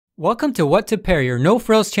Welcome to What to Pair, your no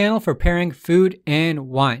frills channel for pairing food and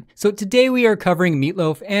wine. So today we are covering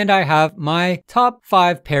Meatloaf and I have my top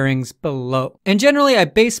 5 pairings below. And generally I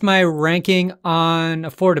base my ranking on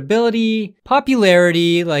affordability,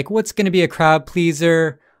 popularity, like what's going to be a crowd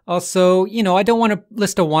pleaser. Also, I don't want to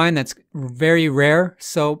list a wine that's very rare,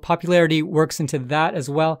 so popularity works into that as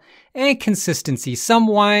well. And consistency. Some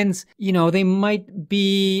wines, they might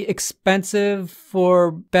be expensive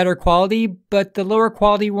for better quality, but the lower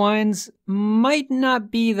quality wines might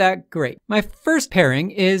not be that great. My first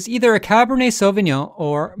pairing is either a Cabernet Sauvignon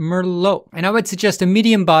or Merlot. And I would suggest a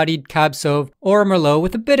medium-bodied Cab Sauv or a Merlot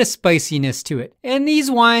with a bit of spiciness to it. And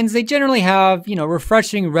these wines, they generally have,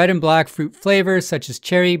 refreshing red and black fruit flavors such as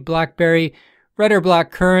cherry, blackberry, red or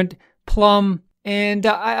black currant, plum, and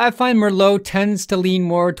I find Merlot tends to lean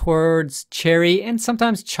more towards cherry and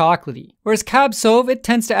sometimes chocolatey. Whereas Cab Sauv, it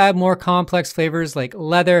tends to add more complex flavors like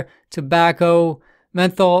leather, tobacco,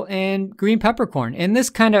 menthol, and green peppercorn. And this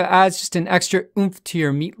kind of adds just an extra oomph to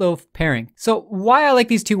your Meatloaf pairing. So why I like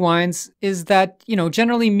these two wines is that,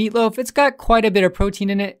 generally Meatloaf, it's got quite a bit of protein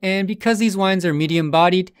in it. And because these wines are medium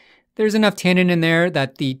bodied, there's enough tannin in there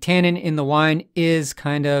that the tannin in the wine is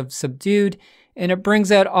kind of subdued. And it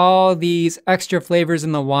brings out all these extra flavors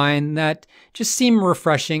in the wine that just seem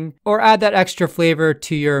refreshing or add that extra flavor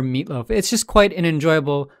to your Meatloaf. It's just quite an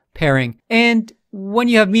enjoyable pairing. And when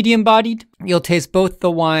you have medium bodied, you'll taste both the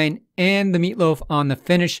wine and the Meatloaf on the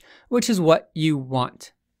finish, which is what you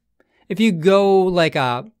want. If you go like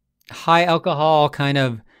a high alcohol kind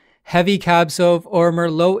of heavy Cab Sauv or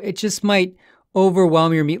Merlot, it just might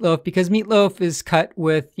overwhelm your Meatloaf because Meatloaf is cut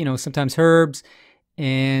with, sometimes herbs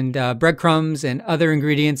and breadcrumbs and other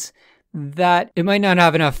ingredients that it might not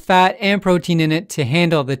have enough fat and protein in it to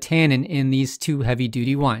handle the tannin in these two heavy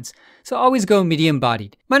duty wines. So always go medium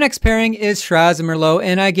bodied. My next pairing is Shiraz and Merlot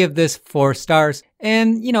and I give this 4 stars.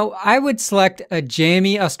 And I would select a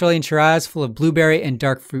jammy Australian Shiraz full of blueberry and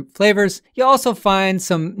dark fruit flavors. You'll also find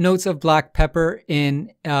some notes of black pepper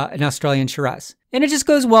in an Australian Shiraz. And it just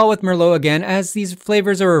goes well with Merlot again, as these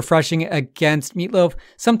flavors are refreshing against Meatloaf.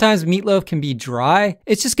 Sometimes Meatloaf can be dry.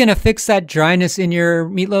 It's just gonna fix that dryness in your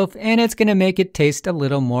Meatloaf and it's gonna make it taste a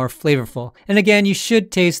little more flavorful. And again, you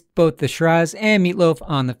should taste both the Shiraz and Meatloaf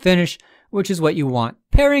on the finish, which is what you want.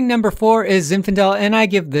 Pairing number 4 is Zinfandel and I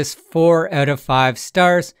give this 4 out of 5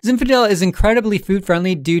 stars. Zinfandel is incredibly food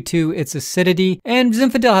friendly due to its acidity, and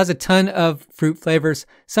Zinfandel has a ton of fruit flavors.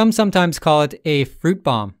 Some sometimes call it a fruit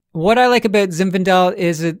bomb. What I like about Zinfandel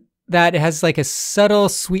is that it has like a subtle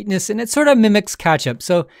sweetness and it sort of mimics ketchup.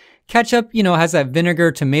 So ketchup, has that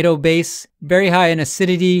vinegar tomato base, very high in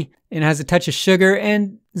acidity and has a touch of sugar.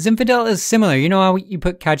 And Zinfandel is similar. You know how you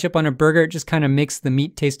put ketchup on a burger, it just kind of makes the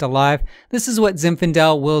meat taste alive. This is what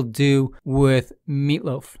Zinfandel will do with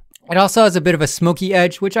Meatloaf. It also has a bit of a smoky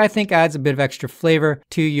edge, which I think adds a bit of extra flavor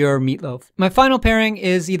to your Meatloaf. My final pairing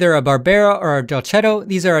is either a Barbera or a Dolcetto.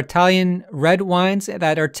 These are Italian red wines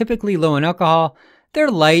that are typically low in alcohol.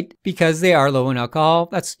 They're light because they are low in alcohol.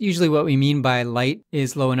 That's usually what we mean by light,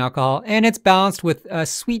 is low in alcohol. And it's balanced with a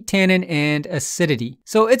sweet tannin and acidity.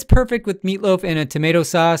 So it's perfect with Meatloaf in a tomato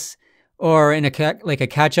sauce or in a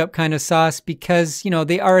ketchup kind of sauce because,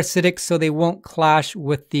 they are acidic, so they won't clash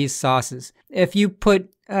with these sauces. If you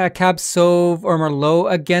put Cab Sauv or Merlot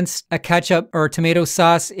against a ketchup or tomato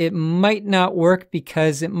sauce, it might not work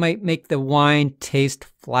because it might make the wine taste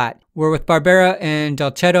flat. Where with Barbera and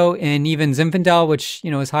Dolcetto and even Zinfandel, which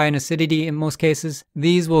is high in acidity in most cases,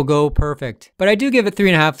 these will go perfect. But I do give it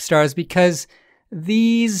 3.5 stars because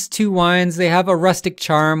these two wines, they have a rustic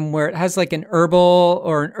charm where it has like an herbal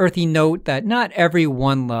or an earthy note that not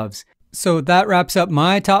everyone loves. So that wraps up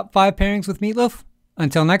my top 5 pairings with Meatloaf.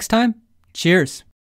 Until next time, cheers.